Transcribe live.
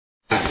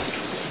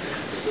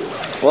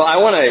Well, I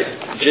want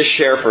to just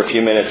share for a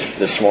few minutes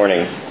this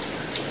morning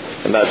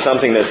about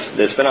something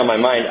that's been on my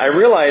mind. I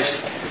realized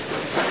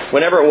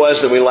whenever it was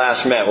that we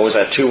last met, what was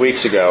that, 2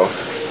 weeks ago,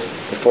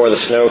 before the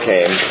snow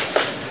came,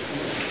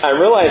 I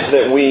realized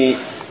that we,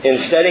 in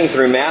studying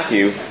through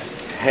Matthew,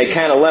 had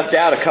kind of left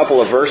out a couple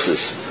of verses.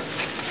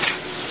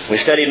 We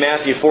studied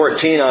Matthew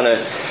 14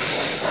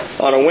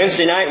 on a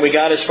Wednesday night, and we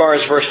got as far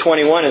as verse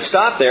 21 and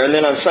stopped there. And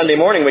then on Sunday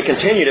morning, we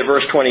continued at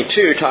verse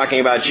 22, talking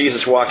about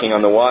Jesus walking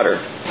on the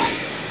water.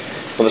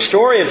 Well, the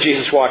story of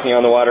Jesus walking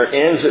on the water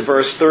ends at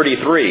verse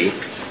 33,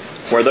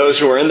 where those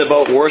who were in the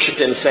boat worshipped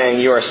Him, saying,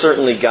 "You are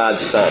certainly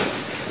God's Son."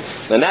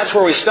 And that's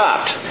where we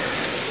stopped.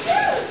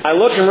 I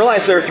looked and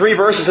realized there are 3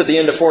 verses at the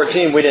end of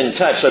 14 we didn't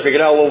touch, so I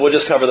figured, we'll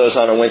just cover those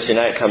on a Wednesday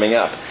night coming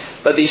up.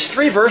 But these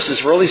 3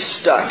 verses really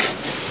stuck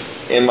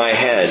in my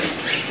head.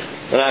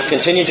 And I've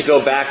continued to go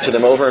back to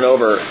them over and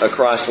over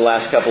across the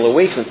last couple of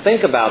weeks and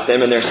think about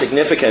them and their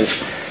significance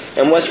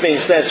and what's being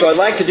said. So I'd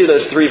like to do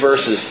those 3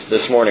 verses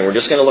this morning. We're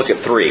just going to look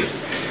at 3.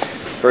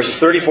 Verses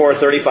 34,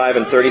 35,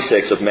 and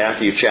 36 of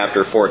Matthew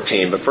chapter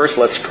 14. But first,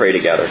 let's pray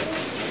together.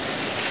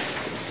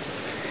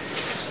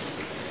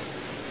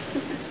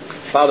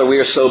 Father, we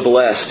are so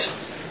blessed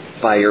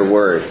by Your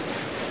Word,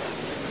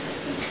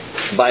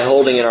 by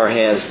holding in our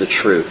hands the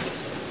truth.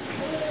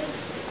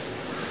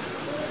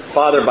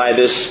 Father, by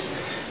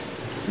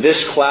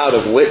this cloud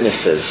of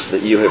witnesses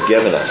that You have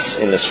given us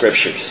in the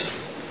Scriptures.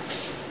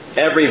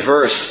 Every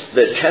verse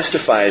that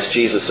testifies,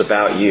 Jesus,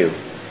 about You.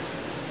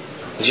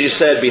 As You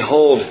said,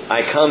 "Behold,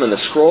 I come, in the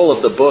scroll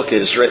of the book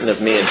it is written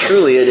of Me," and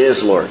truly it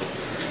is, Lord.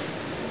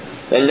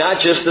 And not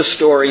just the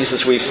stories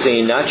as we've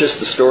seen, not just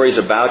the stories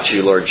about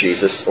You, Lord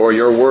Jesus, or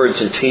Your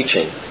words and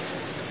teaching,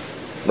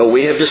 but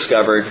we have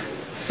discovered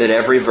that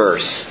every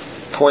verse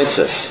points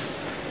us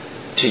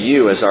to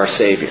You as our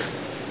Savior.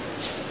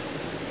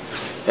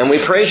 And we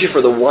praise You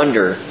for the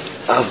wonder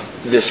of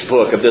this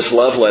book, of this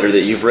love letter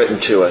that You've written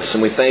to us.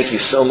 And we thank You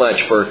so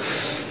much for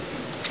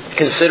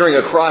considering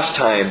across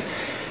time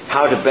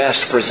how to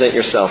best present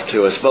Yourself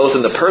to us, both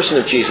in the person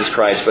of Jesus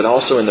Christ, but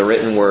also in the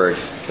written Word,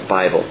 the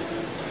Bible.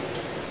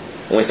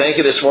 And we thank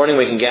You this morning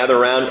we can gather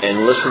around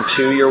and listen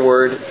to Your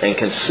Word and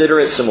consider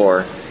it some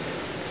more.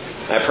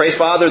 I pray,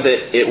 Father,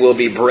 that it will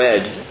be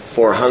bread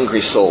for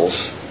hungry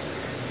souls,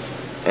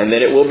 and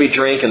that it will be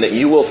drink, and that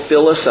You will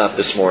fill us up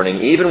this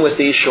morning, even with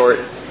these short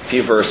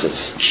few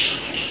verses,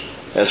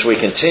 as we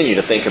continue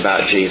to think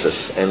about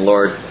Jesus, and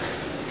Lord,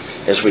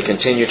 as we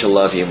continue to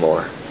love You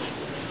more.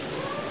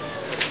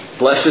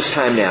 Bless this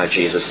time now,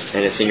 Jesus,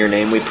 and it's in Your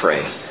name we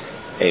pray.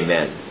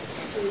 Amen.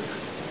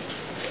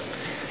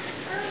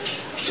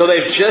 So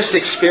they've just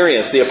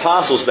experienced, the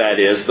apostles that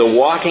is, the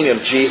walking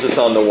of Jesus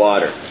on the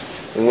water,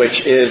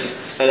 which is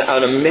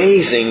an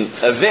amazing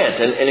event,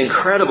 an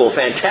incredible,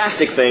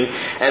 fantastic thing.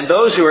 And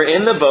those who are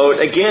in the boat,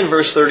 again,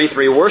 verse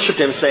 33, worshipped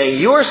Him, saying,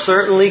 "You are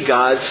certainly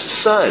God's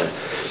Son."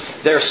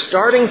 They're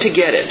starting to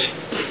get it.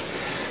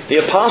 The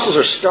apostles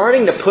are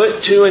starting to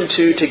put 2 and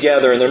 2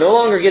 together, and they're no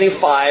longer getting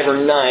 5 or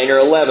 9 or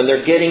 11. They're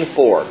getting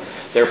 4.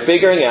 They're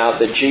figuring out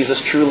that Jesus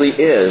truly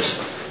is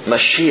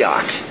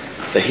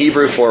Mashiach, the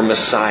Hebrew for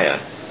Messiah,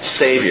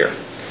 Savior,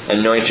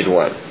 Anointed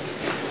One.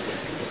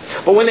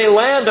 But when they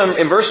land,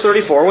 in verse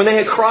 34, when they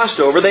had crossed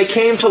over, they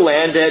came to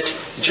land at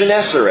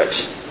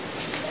Gennesaret.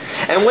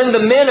 And when the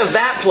men of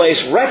that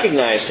place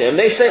recognized Him,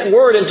 they sent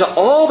word into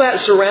all that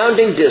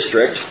surrounding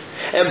district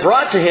and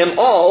brought to Him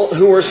all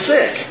who were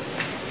sick.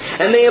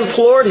 And they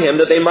implored Him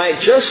that they might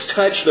just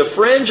touch the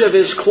fringe of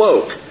His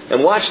cloak.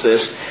 And watch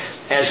this,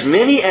 as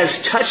many as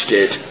touched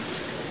it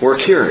were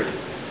cured.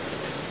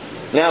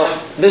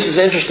 Now, this is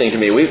interesting to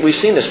me. We've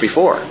seen this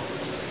before.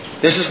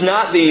 This is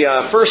not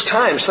the first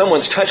time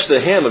someone's touched the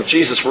hem of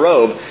Jesus'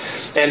 robe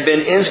and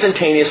been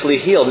instantaneously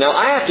healed. Now,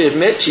 I have to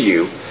admit to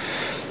you,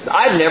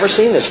 I've never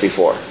seen this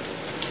before.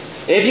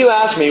 If you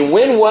ask me,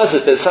 when was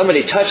it that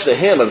somebody touched the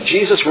hem of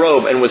Jesus'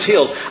 robe and was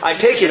healed, I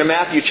take you to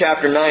Matthew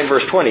chapter 9,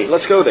 verse 20.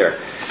 Let's go there.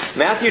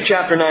 Matthew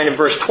chapter 9 and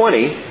verse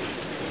 20,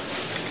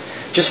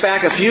 just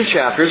back a few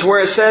chapters, where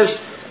it says,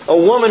 "A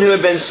woman who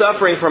had been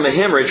suffering from a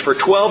hemorrhage for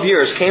 12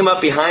 years came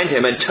up behind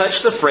Him and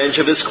touched the fringe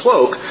of His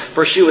cloak,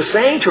 for she was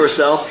saying to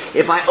herself,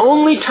 'If I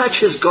only touch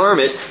His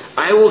garment,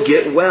 I will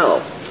get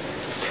well.'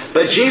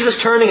 But Jesus,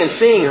 turning and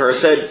seeing her,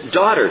 said,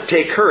 'Daughter,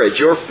 take courage,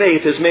 your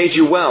faith has made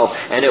you well.'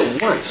 And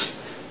at once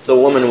the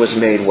woman was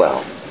made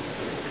well."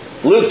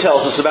 Luke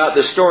tells us about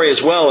this story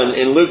as well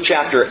in Luke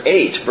chapter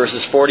 8,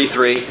 verses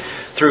 43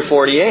 through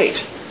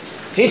 48.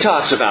 He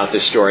talks about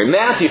this story.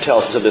 Matthew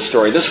tells us of this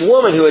story. This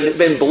woman who had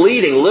been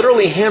bleeding,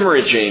 literally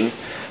hemorrhaging,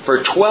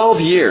 for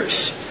 12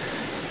 years.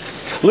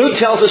 Luke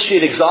tells us she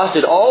had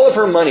exhausted all of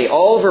her money,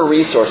 all of her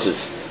resources,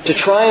 to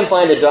try and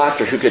find a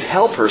doctor who could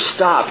help her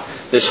stop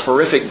this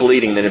horrific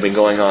bleeding that had been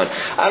going on.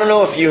 I don't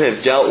know if you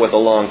have dealt with a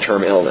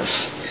long-term illness.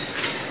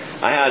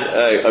 I had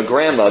a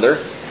grandmother,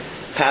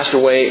 passed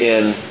away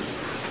in,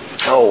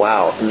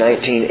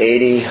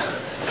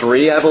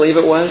 1983, I believe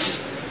it was,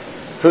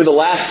 who the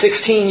last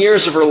 16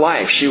 years of her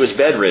life, she was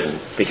bedridden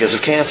because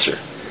of cancer.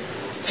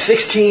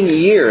 16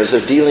 years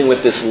of dealing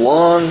with this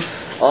long,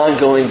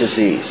 ongoing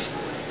disease.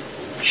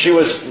 She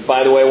was,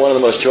 by the way, one of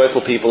the most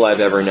joyful people I've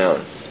ever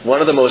known. One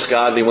of the most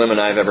godly women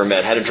I've ever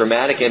met. Had a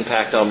dramatic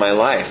impact on my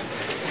life.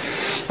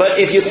 But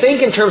if you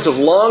think in terms of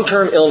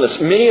long-term illness,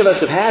 many of us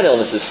have had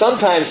illnesses.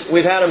 Sometimes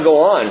we've had them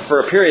go on for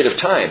a period of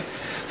time.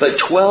 But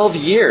 12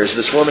 years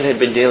this woman had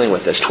been dealing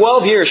with this.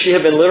 12 years she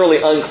had been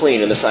literally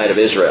unclean in the sight of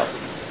Israel.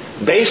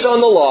 Based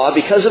on the law,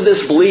 because of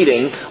this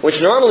bleeding, which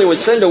normally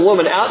would send a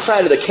woman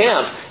outside of the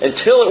camp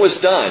until it was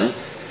done,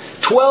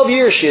 12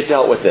 years she had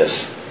dealt with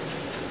this.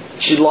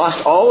 She'd lost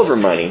all of her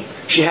money.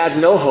 She had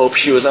no hope.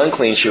 She was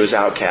unclean. She was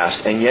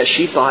outcast. And yet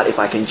she thought, if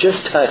I can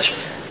just touch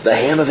the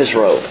hem of His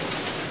robe,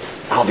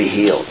 I'll be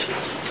healed.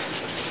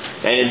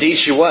 And indeed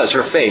she was.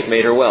 Her faith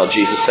made her well.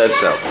 Jesus said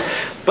so.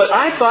 But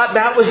I thought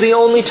that was the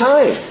only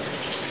time.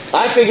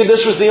 I figured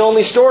this was the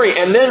only story.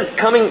 And then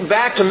coming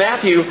back to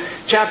Matthew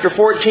chapter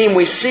 14,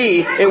 we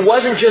see it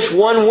wasn't just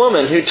one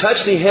woman who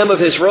touched the hem of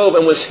His robe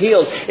and was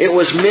healed. It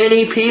was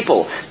many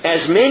people.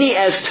 As many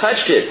as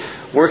touched it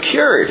were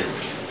cured.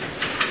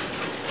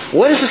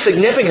 What is the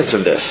significance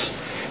of this?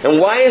 And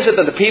why is it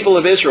that the people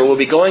of Israel will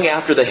be going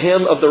after the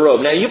hem of the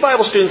robe? Now, you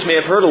Bible students may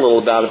have heard a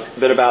little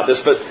bit about this,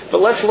 but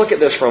let's look at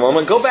this for a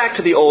moment. Go back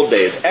to the old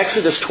days,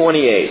 Exodus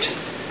 28.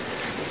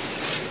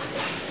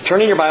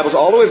 Turning your Bibles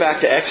all the way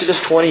back to Exodus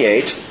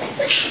 28.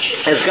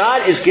 As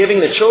God is giving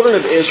the children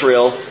of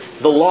Israel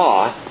the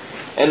law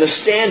and the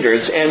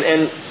standards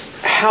and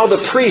how the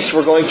priests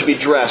were going to be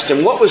dressed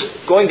and what was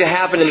going to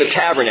happen in the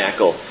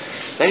tabernacle.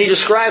 And He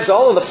describes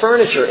all of the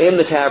furniture in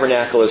the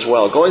tabernacle as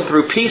well, going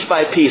through piece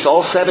by piece,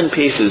 all 7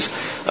 pieces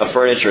of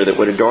furniture that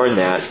would adorn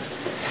that.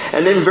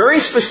 And then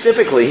very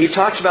specifically, He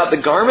talks about the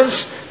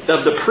garments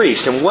of the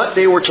priest and what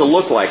they were to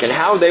look like and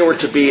how they were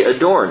to be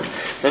adorned.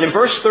 And in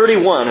verse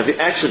 31 of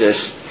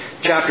Exodus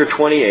chapter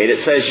 28, it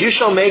says, "You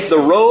shall make the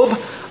robe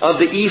of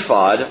the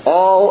ephod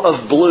all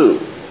of blue."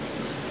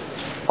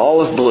 All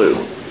of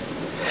blue.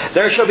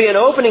 "There shall be an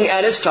opening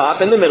at its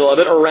top, in the middle of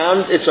it.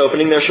 Around its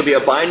opening there shall be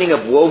a binding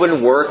of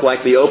woven work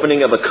like the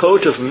opening of a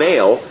coat of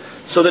mail,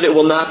 so that it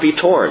will not be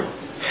torn.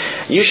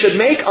 You should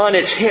make on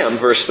its hem,"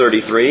 verse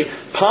 33,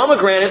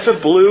 "pomegranates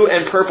of blue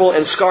and purple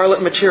and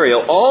scarlet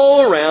material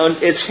all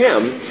around its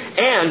hem,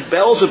 and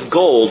bells of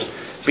gold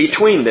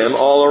between them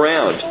all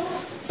around.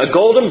 A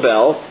golden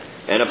bell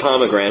and a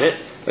pomegranate,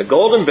 a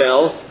golden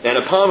bell and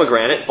a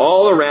pomegranate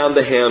all around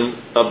the hem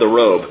of the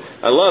robe."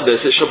 I love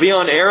this. "It shall be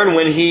on Aaron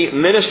when he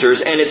ministers,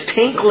 and its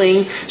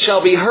tinkling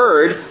shall be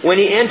heard when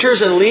he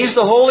enters and leaves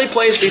the holy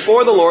place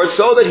before the Lord,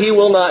 so that he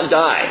will not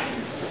die."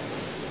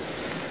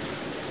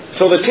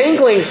 So the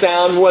tinkling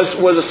sound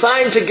was a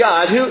sign to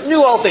God, who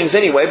knew all things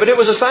anyway, but it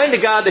was a sign to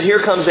God that here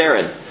comes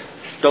Aaron.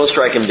 Don't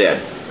strike him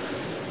dead.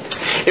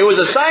 It was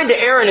a sign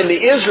to Aaron and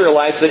the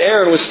Israelites that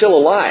Aaron was still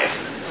alive.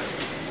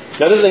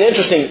 Now this is an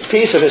interesting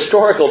piece of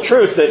historical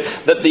truth,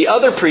 that the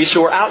other priests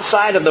who were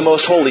outside of the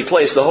most holy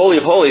place, the Holy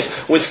of Holies,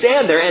 would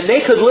stand there and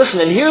they could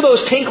listen and hear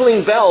those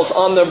tinkling bells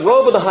on the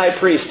robe of the high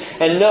priest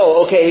and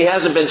know, okay, he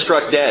hasn't been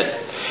struck dead.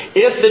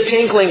 If the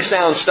tinkling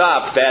sound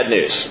stopped, bad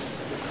news.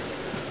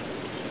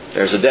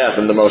 There's a death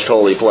in the most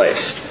holy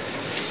place.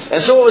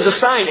 And so it was a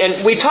sign.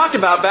 And we talked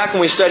about back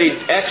when we studied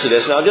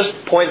Exodus, and I'll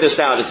just point this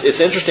out. It's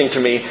interesting to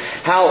me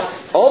how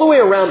all the way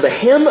around the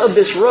hem of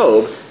this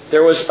robe,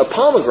 there was a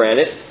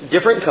pomegranate,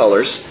 different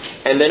colors,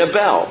 and then a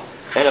bell.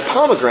 And a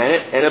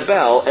pomegranate, and a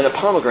bell, and a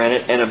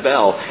pomegranate, and a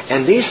bell.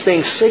 And these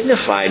things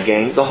signified,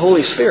 gang, the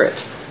Holy Spirit.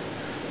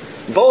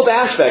 Both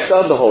aspects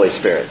of the Holy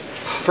Spirit.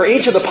 For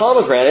each of the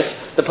pomegranates,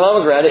 the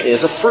pomegranate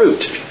is a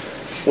fruit,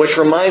 which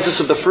reminds us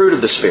of the fruit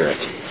of the Spirit.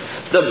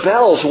 The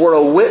bells were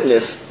a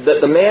witness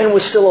that the man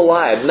was still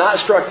alive, not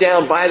struck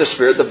down by the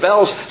Spirit. The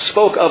bells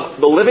spoke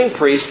of the living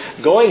priest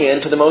going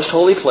into the most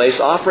holy place,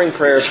 offering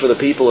prayers for the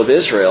people of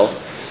Israel.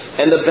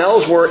 And the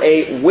bells were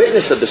a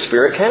witness of the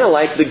Spirit, kind of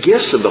like the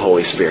gifts of the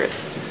Holy Spirit.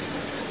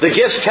 The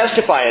gifts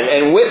testify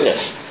and witness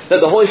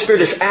that the Holy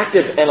Spirit is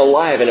active and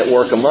alive and at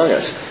work among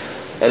us.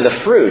 And the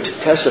fruit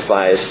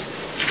testifies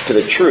to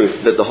the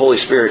truth that the Holy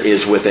Spirit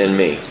is within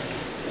me.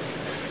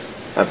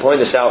 I point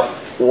this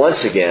out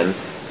once again.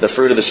 The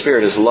fruit of the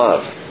Spirit is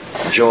love,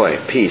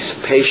 joy, peace,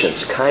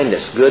 patience,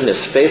 kindness, goodness,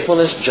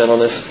 faithfulness,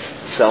 gentleness,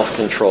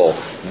 self-control.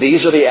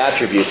 These are the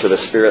attributes of a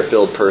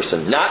Spirit-filled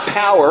person. Not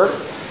power,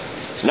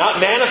 not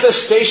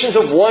manifestations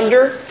of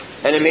wonder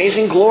and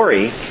amazing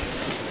glory,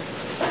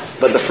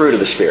 but the fruit of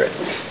the Spirit.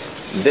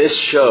 This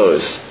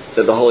shows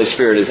that the Holy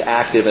Spirit is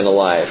active and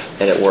alive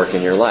and at work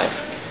in your life.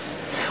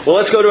 Well,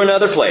 let's go to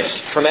another place.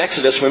 From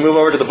Exodus, we move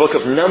over to the book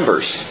of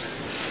Numbers.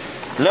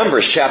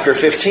 Numbers chapter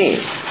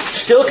 15.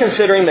 Still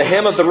considering the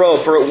hem of the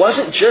robe, for it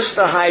wasn't just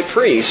the high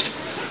priest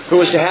who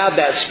was to have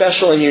that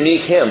special and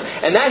unique hem.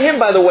 And that hem,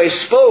 by the way,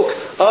 spoke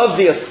of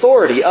the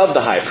authority of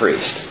the high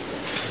priest.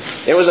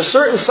 It was a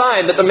certain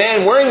sign that the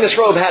man wearing this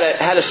robe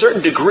had a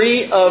certain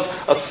degree of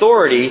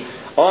authority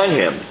on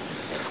him.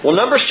 Well,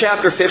 Numbers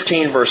chapter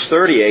 15, verse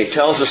 38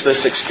 tells us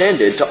this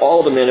extended to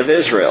all the men of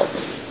Israel.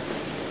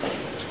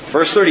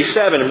 Verse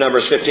 37 of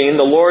Numbers 15,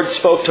 the Lord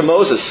spoke to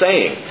Moses,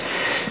 saying,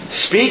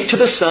 "Speak to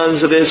the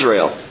sons of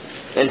Israel,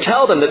 and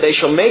tell them that they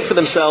shall make for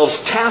themselves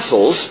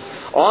tassels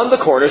on the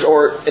corners,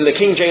 or in the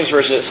King James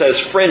Version it says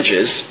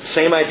fringes,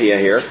 same idea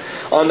here,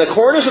 on the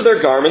corners of their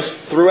garments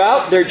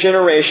throughout their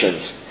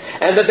generations,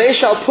 and that they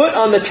shall put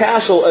on the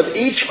tassel of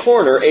each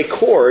corner a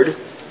cord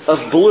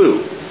of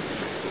blue.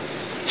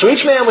 So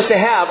each man was to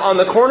have on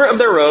the corner of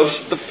their robes,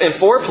 in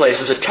 4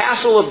 places, a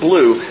tassel of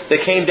blue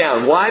that came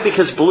down. Why?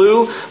 Because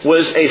blue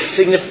was a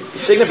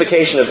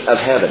signification of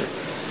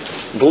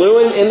heaven.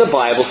 Blue in the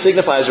Bible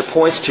signifies or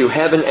points to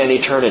heaven and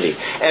eternity.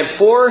 And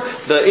for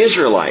the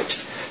Israelite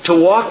to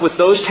walk with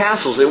those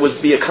tassels, it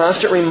would be a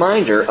constant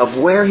reminder of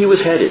where he was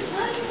headed.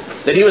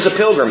 That he was a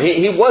pilgrim.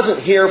 He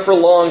wasn't here for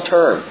long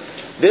term.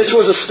 This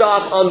was a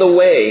stop on the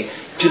way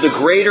to the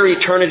greater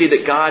eternity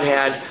that God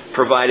had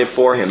provided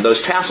for him.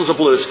 Those tassels of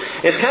blue.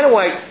 It's kind of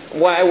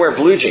why I wear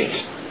blue jeans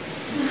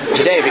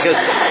today, because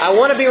I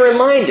want to be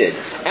reminded,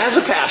 as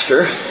a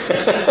pastor,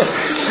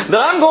 that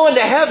I'm going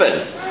to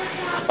heaven.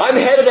 I'm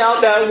headed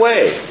out that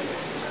way.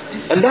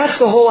 And that's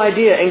the whole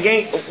idea. And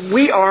gang,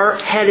 we are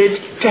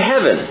headed to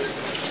heaven.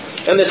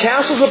 And the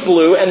tassels of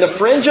blue and the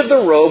fringe of the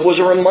robe was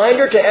a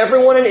reminder to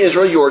everyone in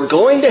Israel, you are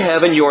going to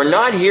heaven, you are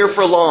not here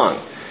for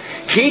long.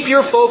 Keep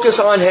your focus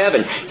on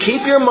heaven.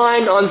 Keep your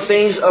mind on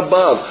things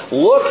above.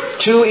 Look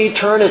to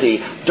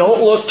eternity.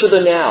 Don't look to the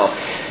now.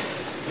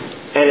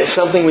 And it's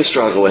something we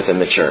struggle with in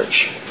the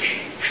church.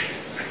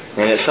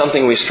 And it's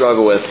something we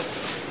struggle with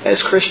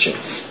as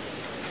Christians.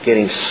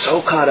 Getting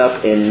so caught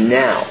up in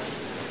now,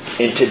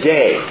 in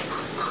today.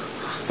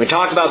 We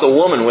talked about the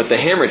woman with the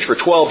hemorrhage for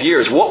 12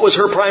 years. What was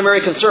her primary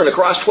concern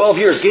across 12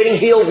 years? Getting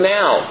healed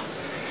now.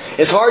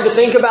 It's hard to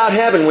think about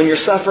heaven when you're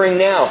suffering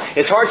now.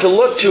 It's hard to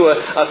look to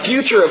a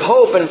future of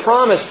hope and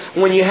promise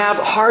when you have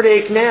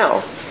heartache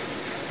now.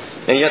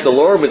 And yet the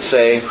Lord would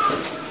say,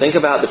 think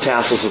about the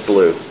tassels of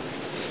blue.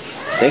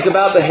 Think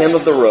about the hem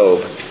of the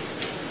robe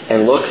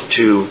and look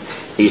to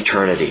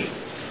eternity.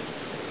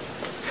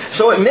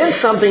 So it meant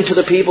something to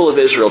the people of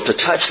Israel to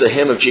touch the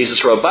hem of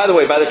Jesus' robe. By the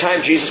way, by the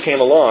time Jesus came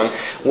along,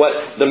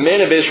 what the men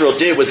of Israel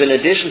did was, in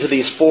addition to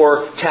these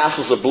 4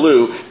 tassels of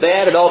blue, they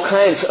added all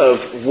kinds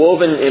of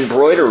woven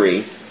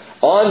embroidery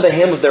on the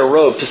hem of their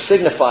robe to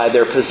signify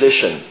their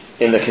position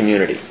in the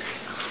community.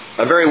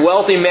 A very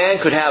wealthy man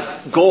could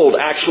have gold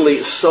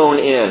actually sewn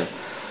in,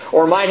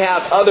 or might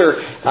have other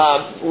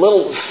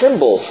little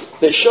symbols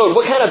that showed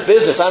what kind of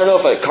business. I don't know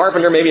if a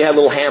carpenter maybe had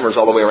little hammers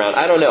all the way around.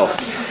 I don't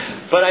know.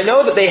 But I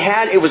know that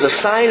it was a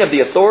sign of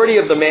the authority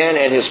of the man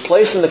and his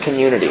place in the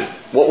community,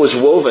 what was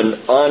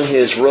woven on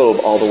his robe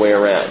all the way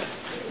around.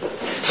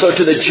 So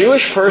to the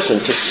Jewish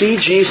person, to see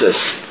Jesus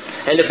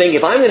and to think,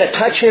 if I'm going to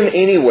touch him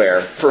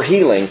anywhere for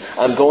healing,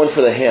 I'm going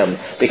for the hem,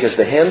 because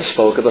the hem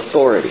spoke of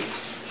authority.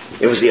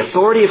 It was the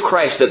authority of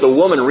Christ that the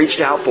woman reached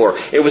out for.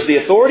 It was the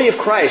authority of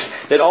Christ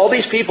that all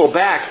these people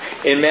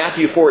back in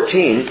Matthew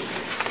 14,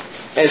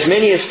 as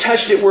many as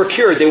touched it were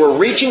cured. They were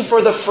reaching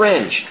for the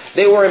fringe.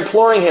 They were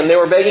imploring him. They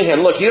were begging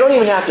him, look, you don't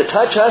even have to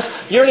touch us.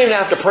 You don't even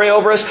have to pray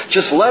over us.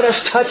 Just let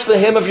us touch the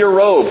hem of your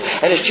robe.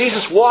 And as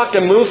Jesus walked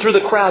and moved through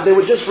the crowd, they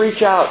would just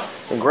reach out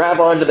and grab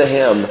onto the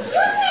hem.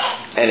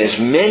 And as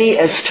many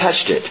as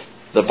touched it,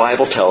 the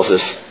Bible tells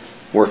us,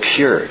 were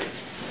cured.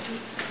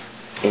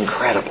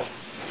 Incredible.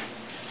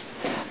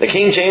 The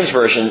King James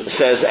Version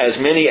says, as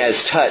many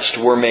as touched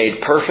were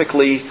made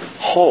perfectly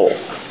whole.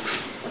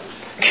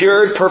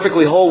 Cured,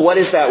 perfectly whole. What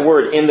is that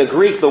word? In the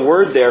Greek, the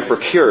word there for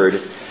cured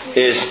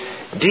is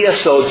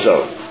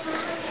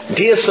diasozo.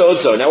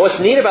 Diasozo. Now what's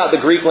neat about the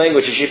Greek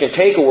language is you can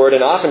take a word,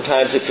 and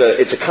oftentimes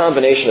it's a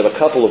combination of a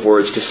couple of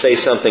words to say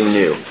something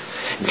new.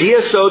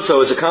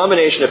 Diasozo is a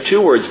combination of 2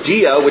 words.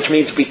 Dia, which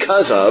means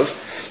because of,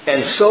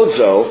 and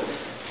sozo,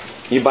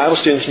 you Bible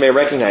students may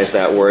recognize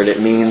that word. It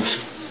means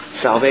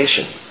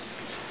salvation.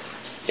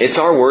 It's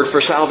our word for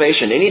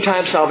salvation.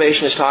 Anytime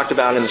salvation is talked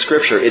about in the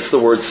Scripture, it's the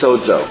word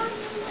sozo.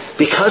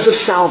 Because of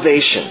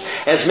salvation.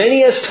 As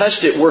many as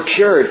touched it were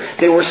cured.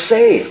 They were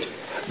saved.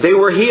 They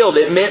were healed.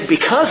 It meant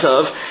because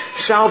of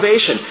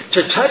salvation.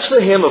 To touch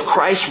the hem of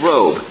Christ's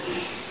robe,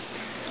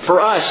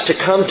 for us to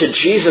come to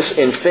Jesus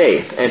in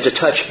faith and to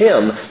touch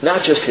Him,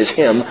 not just His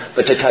hem,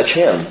 but to touch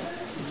Him,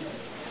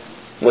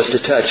 is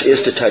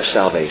to touch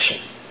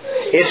salvation.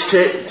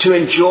 It's to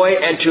enjoy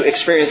and to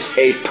experience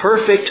a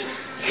perfect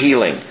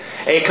healing,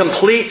 a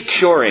complete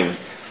curing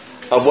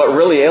of what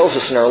really ails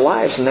us in our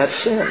lives, and that's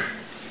sin.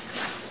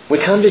 We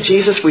come to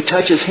Jesus, we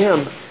touch His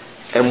hem,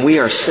 and we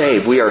are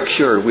saved, we are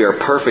cured, we are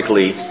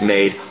perfectly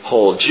made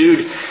whole.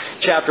 Jude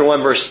chapter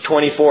 1 verse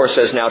 24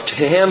 says, now to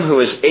Him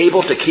who is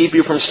able to keep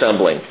you from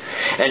stumbling,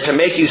 and to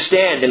make you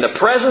stand in the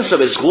presence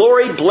of His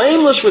glory,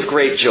 blameless with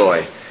great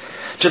joy,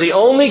 to the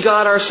only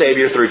God our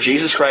Savior, through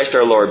Jesus Christ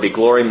our Lord, be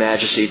glory,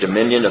 majesty,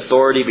 dominion,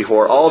 authority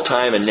before all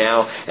time and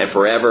now and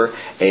forever.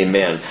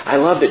 Amen. I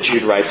love that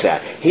Jude writes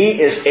that.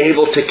 He is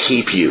able to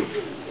keep you.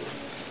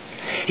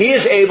 He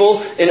is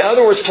able, in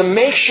other words, to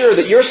make sure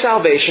that your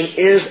salvation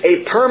is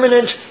a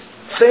permanent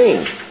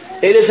thing.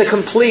 It is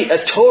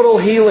a total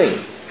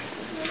healing.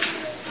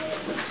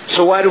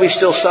 So why do we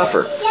still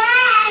suffer?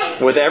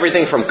 With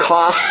everything from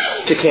cough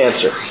to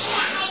cancer.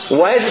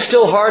 Why is it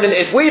still hard? And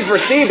if we've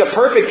received a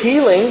perfect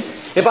healing,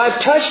 if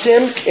I've touched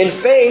Him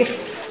in faith,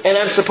 and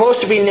I'm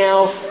supposed to be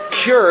now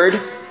cured,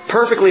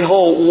 perfectly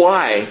whole.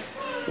 Why?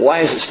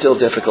 Why is it still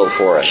difficult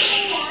for us?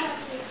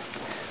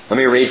 Let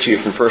me read to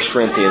you from 1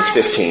 Corinthians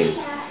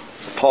 15.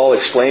 Paul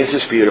explains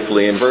this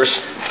beautifully. In verse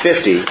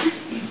 50,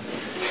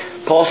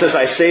 Paul says,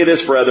 I say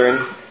this,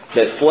 brethren,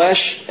 that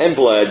flesh and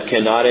blood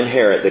cannot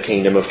inherit the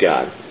kingdom of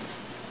God,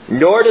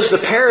 nor does the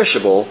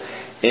perishable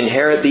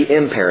inherit the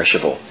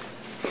imperishable.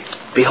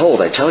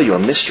 Behold, I tell you a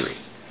mystery.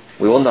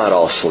 We will not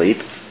all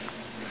sleep.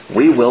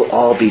 We will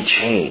all be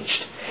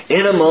changed.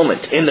 In a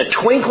moment, in the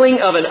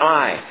twinkling of an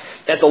eye,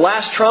 at the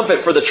last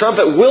trumpet, for the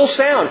trumpet will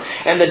sound,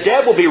 and the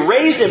dead will be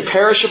raised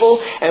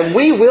imperishable, and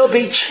we will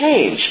be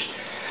changed.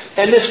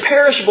 And this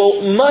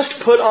perishable must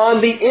put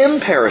on the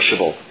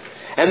imperishable,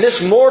 and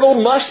this mortal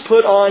must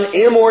put on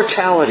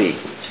immortality.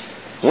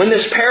 When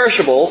this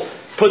perishable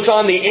puts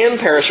on the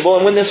imperishable,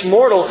 and when this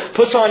mortal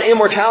puts on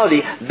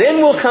immortality,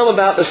 then will come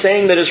about the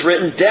saying that is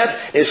written,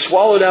 death is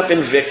swallowed up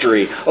in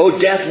victory. O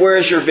death, where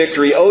is your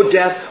victory? O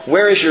death,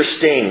 where is your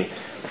sting?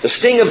 The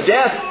sting of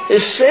death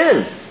is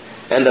sin,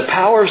 and the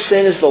power of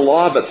sin is the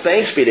law, but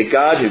thanks be to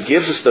God who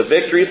gives us the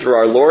victory through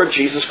our Lord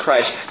Jesus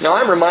Christ. Now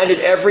I'm reminded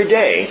every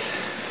day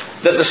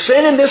that the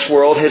sin in this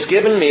world has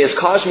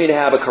caused me to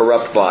have a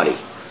corrupt body.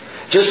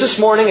 Just this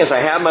morning, as I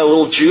had my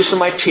little juice in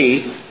my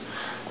tea,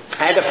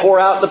 I had to pour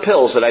out the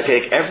pills that I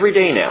take every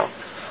day now.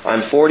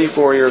 I'm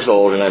 44 years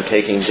old and I'm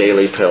taking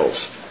daily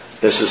pills.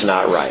 This is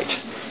not right.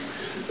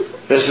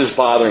 This is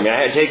bothering me.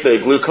 I had to take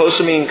the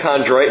glucosamine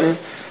chondroitin,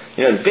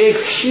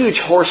 big, huge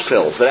horse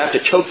pills that I have to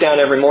choke down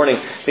every morning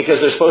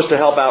because they're supposed to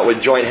help out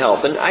with joint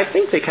health. And I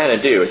think they kind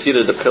of do. It's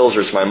either the pills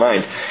or it's my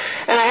mind.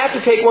 And I have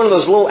to take one of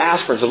those little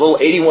aspirins, a little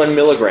 81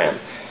 milligram.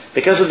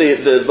 Because of the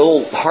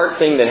little heart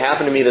thing that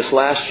happened to me this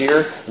last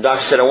year, the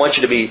doctor said, I want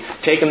you to be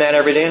taking that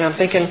every day. And I'm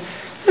thinking,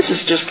 this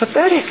is just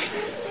pathetic.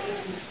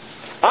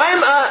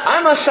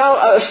 I'm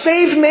a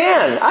saved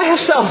man. I have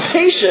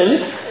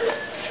salvation,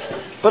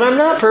 but I'm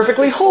not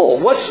perfectly whole.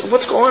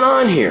 What's going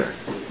on here?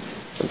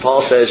 And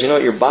Paul says,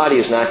 your body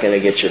is not going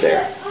to get you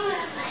there.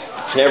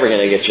 It's never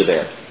going to get you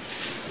there.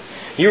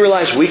 You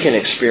realize we can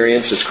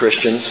experience as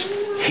Christians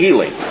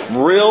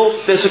healing,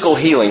 real physical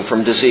healing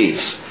from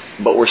disease,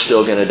 but we're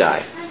still going to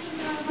die.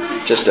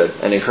 Just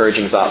an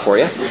encouraging thought for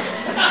you.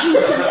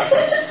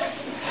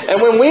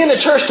 And when we in the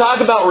church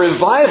talk about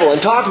revival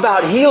and talk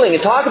about healing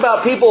and talk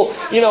about people,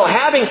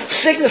 having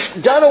sickness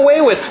done away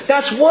with,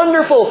 that's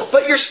wonderful,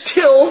 but you're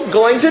still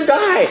going to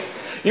die.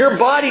 Your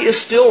body is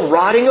still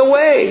rotting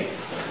away.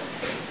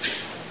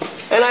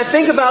 And I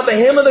think about the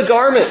hem of the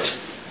garment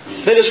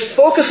that is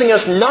focusing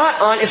us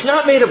it's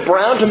not made of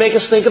brown to make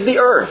us think of the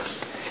earth.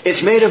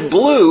 It's made of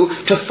blue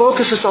to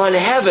focus us on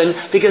heaven,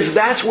 because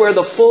that's where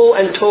the full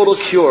and total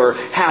cure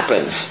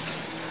happens.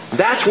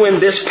 That's when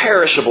this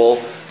perishable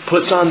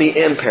puts on the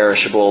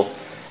imperishable,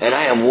 and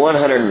I am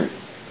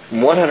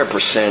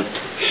 100%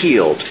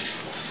 healed.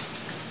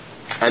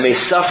 I may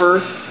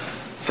suffer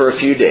for a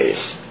few days,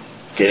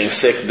 getting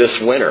sick this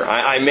winter.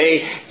 I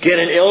may get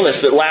an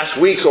illness that lasts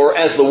weeks, or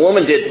as the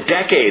woman did,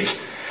 decades.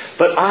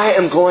 But I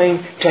am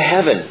going to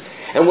heaven.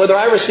 And whether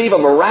I receive a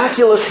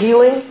miraculous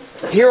healing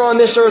here on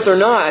this earth or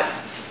not,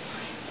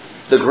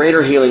 the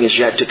greater healing is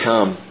yet to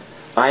come.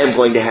 I am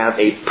going to have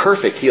a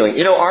perfect healing.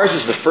 Ours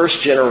is the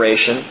first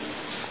generation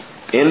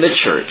in the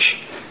church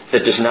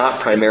that does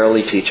not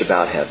primarily teach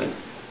about heaven.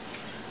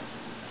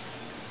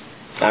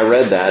 I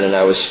read that and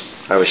I was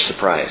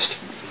surprised.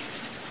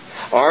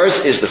 Ours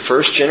is the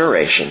first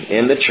generation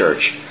in the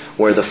church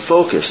where the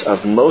focus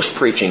of most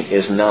preaching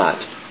is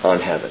not on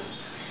heaven.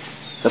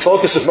 The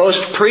focus of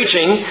most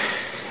preaching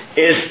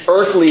is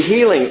earthly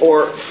healing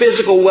or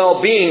physical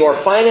well-being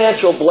or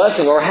financial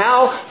blessing, or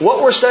how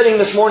what we're studying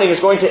this morning is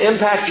going to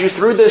impact you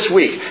through this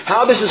week,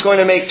 how this is going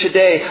to make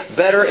today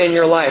better in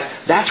your life.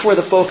 That's where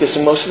the focus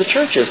in most of the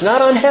church is,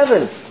 not on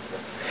heaven.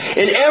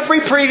 In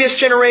every previous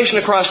generation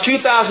across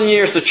 2,000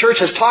 years, the church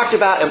has talked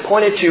about and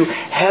pointed to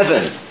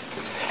heaven,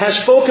 has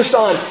focused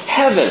on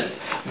heaven,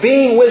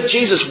 being with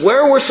Jesus,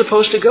 where we're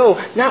supposed to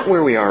go, not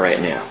where we are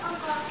right now.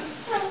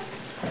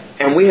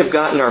 And we have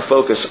gotten our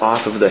focus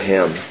off of the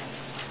hymn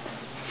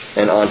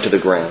and onto the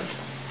ground.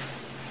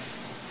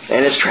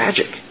 And it's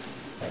tragic.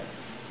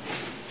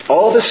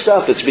 All the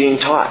stuff that's being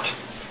taught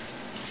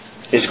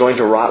is going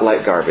to rot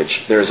like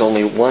garbage. There is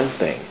only one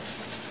thing: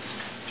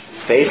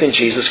 faith in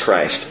Jesus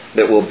Christ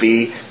that will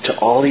be to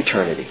all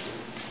eternity.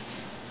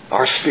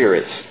 Our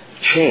spirits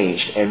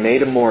changed and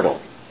made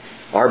immortal.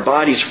 Our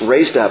bodies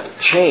raised up,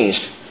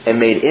 changed, and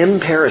made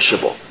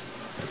imperishable.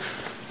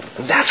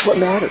 And that's what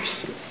matters.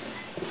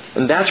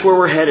 And that's where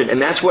we're headed.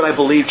 And that's what I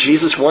believe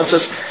Jesus wants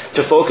us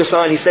to focus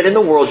on. He said, in the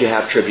world you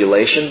have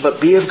tribulation,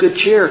 but be of good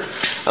cheer.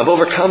 I've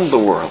overcome the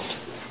world.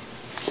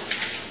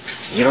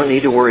 You don't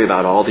need to worry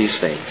about all these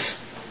things.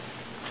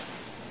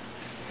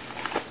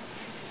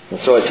 And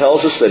so it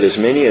tells us that as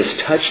many as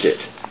touched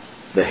it,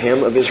 the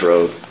hem of his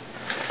robe,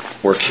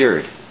 were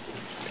cured.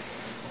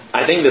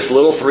 I think this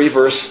little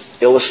 3-verse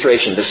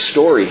illustration, this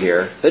story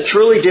here, that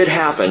truly did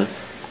happen,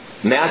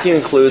 Matthew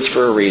includes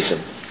for a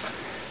reason.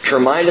 To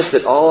remind us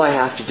that all I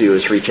have to do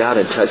is reach out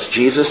and touch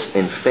Jesus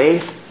in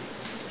faith,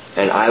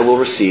 and I will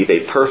receive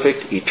a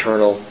perfect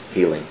eternal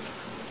healing.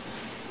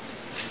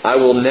 I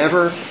will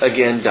never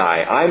again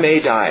die. I may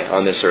die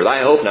on this earth.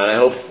 I hope not. I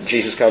hope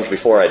Jesus comes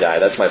before I die.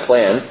 That's my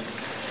plan.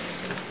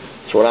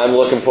 It's what I'm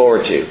looking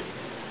forward to.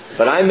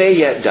 But I may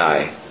yet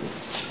die.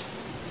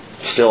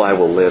 Still I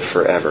will live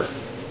forever,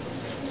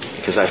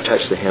 because I've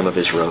touched the hem of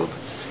His robe.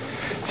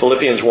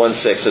 Philippians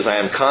 1:6 says, I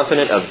am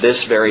confident of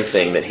this very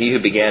thing, that He who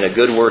began a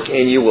good work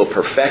in you will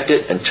perfect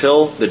it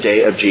until the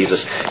day of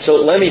Jesus. So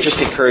let me just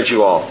encourage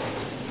you all.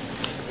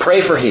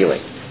 Pray for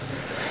healing.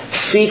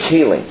 Seek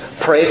healing.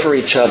 Pray for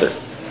each other.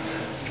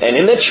 And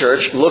in the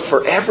church, look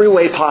for every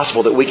way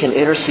possible that we can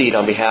intercede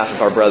on behalf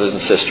of our brothers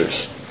and sisters.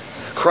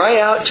 Cry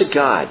out to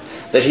God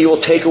that He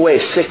will take away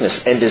sickness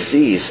and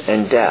disease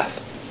and death.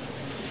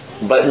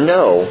 But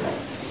know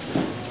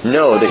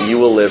that you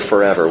will live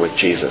forever with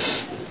Jesus.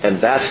 And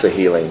that's the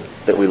healing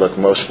that we look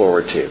most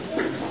forward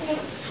to.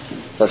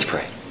 Let's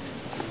pray.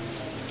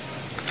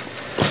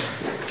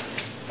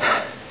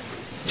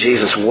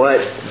 Jesus,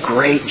 what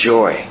great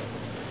joy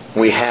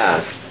we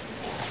have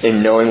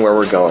in knowing where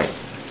we're going.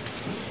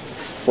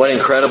 What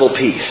incredible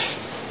peace.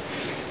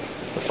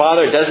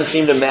 Father, it doesn't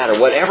seem to matter.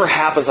 Whatever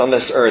happens on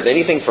this earth,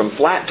 anything from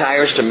flat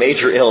tires to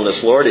major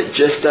illness, Lord, it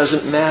just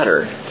doesn't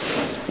matter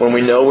when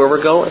we know where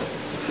we're going.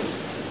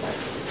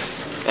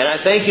 And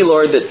I thank you,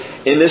 Lord,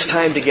 that in this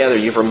time together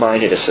you've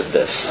reminded us of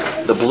this.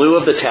 The blue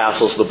of the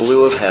tassels, the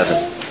blue of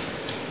heaven.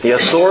 The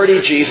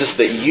authority, Jesus,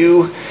 that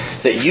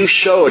you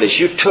showed as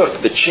you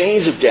took the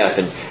chains of death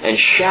and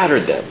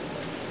shattered them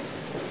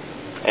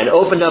and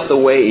opened up the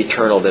way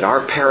eternal that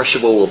our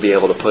perishable will be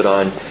able to put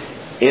on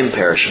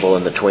imperishable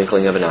in the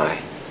twinkling of an eye.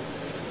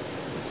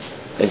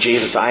 And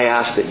Jesus, I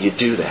ask that you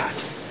do that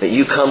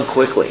you come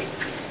quickly.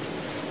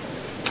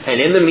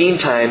 And in the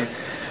meantime,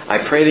 I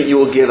pray that you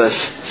will give us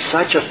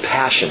such a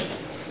passion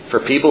for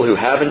people who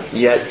haven't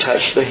yet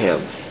touched the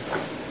hem,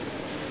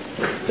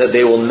 that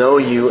they will know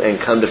you and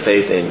come to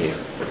faith in you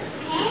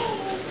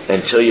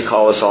until you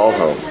call us all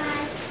home.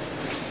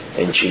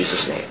 In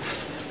Jesus' name,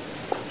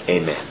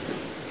 amen.